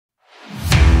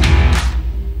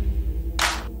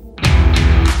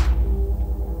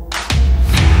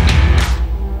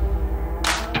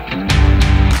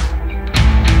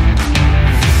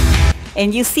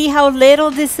And you see how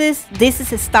little this is? This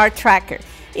is a star tracker.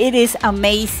 It is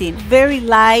amazing, very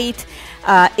light.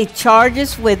 It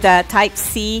charges with a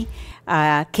Type-C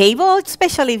cable,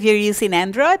 especially if you're using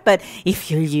Android, but if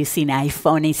you're using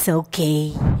iPhone, it's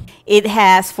okay. It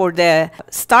has for the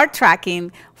star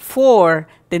tracking for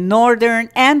the northern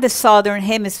and the southern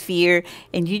hemisphere,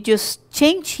 and you just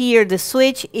change here the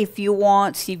switch if you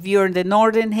want, if you're in the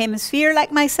northern hemisphere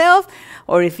like myself,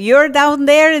 or if you're down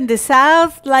there in the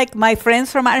south like my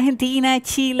friends from Argentina,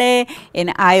 Chile,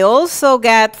 and I also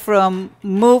got from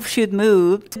Move Should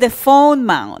Move, the phone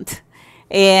mount.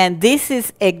 And this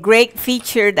is a great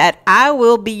feature that I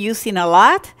will be using a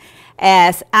lot,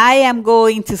 as I am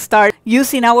going to start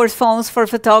using our phones for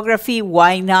photography.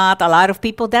 Why not? A lot of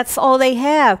people, that's all they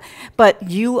have. But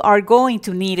you are going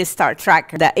to need a star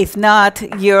tracker. That if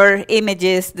not, your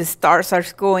images, the stars are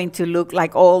going to look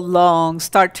like all long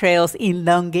star trails,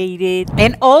 elongated.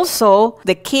 And also,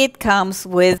 the kit comes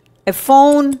with a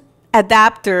phone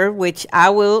adapter, which I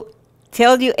will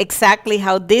tell you exactly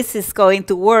how this is going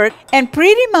to work. And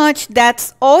pretty much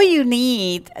that's all you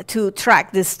need to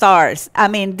track the stars. I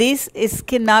mean, this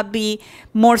cannot be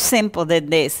more simple than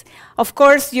this. Of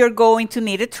course, you're going to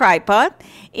need a tripod.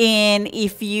 And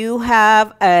if you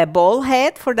have a ball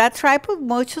head for that tripod,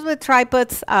 most of the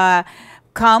tripods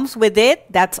comes with it.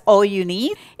 That's all you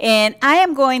need. And I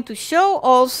am going to show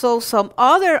also some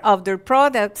other of their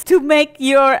products to make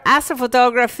your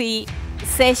astrophotography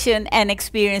session and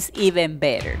experience even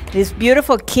better. This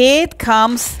beautiful kit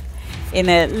comes in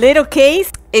a little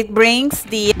case. It brings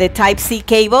the Type-C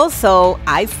cable, so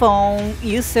iPhone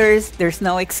users, there's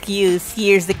no excuse.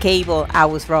 Here's the cable, I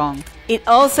was wrong. It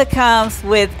also comes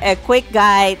with a quick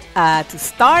guide to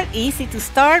start, easy to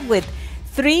start, with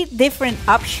 3 different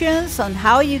options on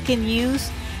how you can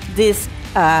use this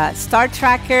star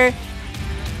tracker.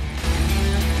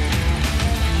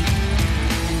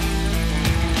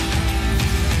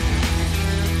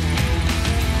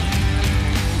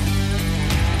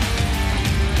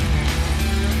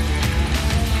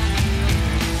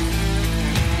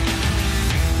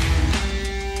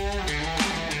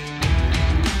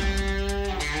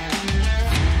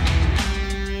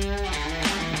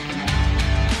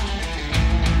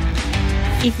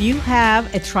 If you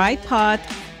have a tripod,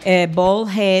 a ball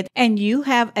head, and you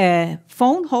have a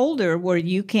phone holder where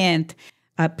you can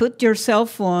put your cell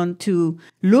phone to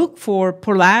look for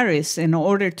Polaris in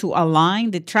order to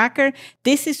align the tracker,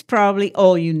 this is probably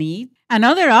all you need.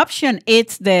 Another option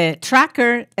is the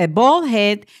tracker, a ball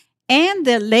head, and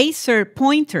the laser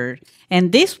pointer.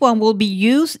 And this one will be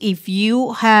used if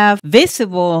you have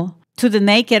visible to the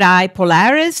naked eye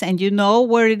Polaris and you know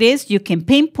where it is. You can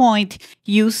pinpoint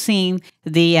using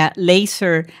the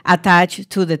laser attached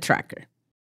to the tracker.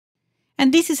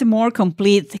 And this is a more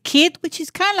complete kit, which is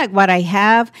kind of like what I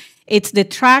have. It's the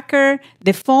tracker,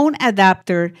 the phone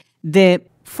adapter, the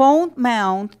phone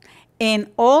mount,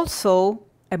 and also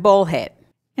a ball head.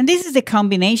 And this is the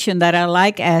combination that I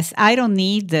like, as I don't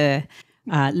need the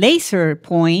laser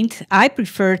point. I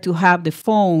prefer to have the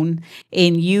phone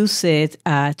and use it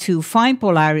to find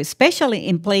Polaris, especially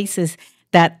in places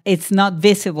that it's not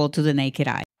visible to the naked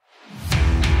eye.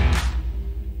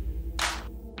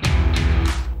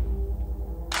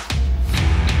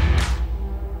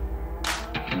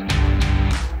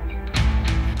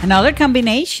 Another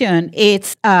combination,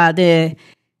 it's the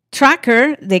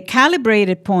tracker, the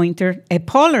calibrated pointer, a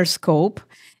polar scope,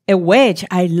 a wedge.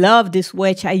 I love this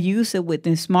wedge. I use it with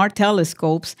the smart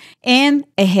telescopes, and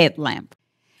a headlamp.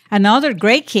 Another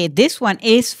great kit, this one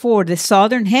is for the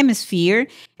southern hemisphere,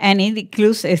 and it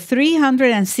includes a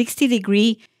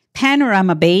 360-degree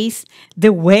panorama base,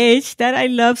 the wedge that I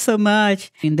love so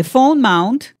much, and the phone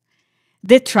mount,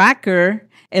 the tracker,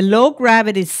 a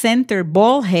low-gravity center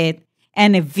ball head,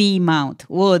 and a V mount.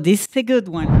 Whoa, this is a good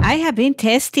one. I have been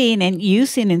testing and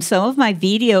using in some of my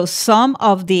videos some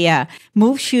of the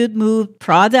Move Should Move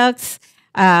products,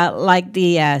 like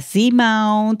the Z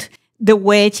mount, the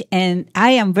wedge, and I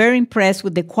am very impressed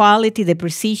with the quality, the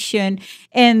precision,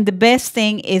 and the best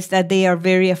thing is that they are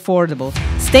very affordable.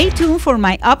 Stay tuned for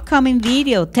my upcoming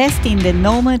video testing the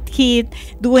Nomad kit,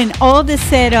 doing all the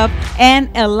setup, and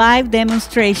a live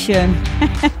demonstration.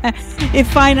 If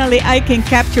finally I can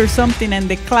capture something and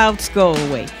the clouds go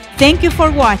away. Thank you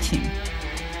for watching.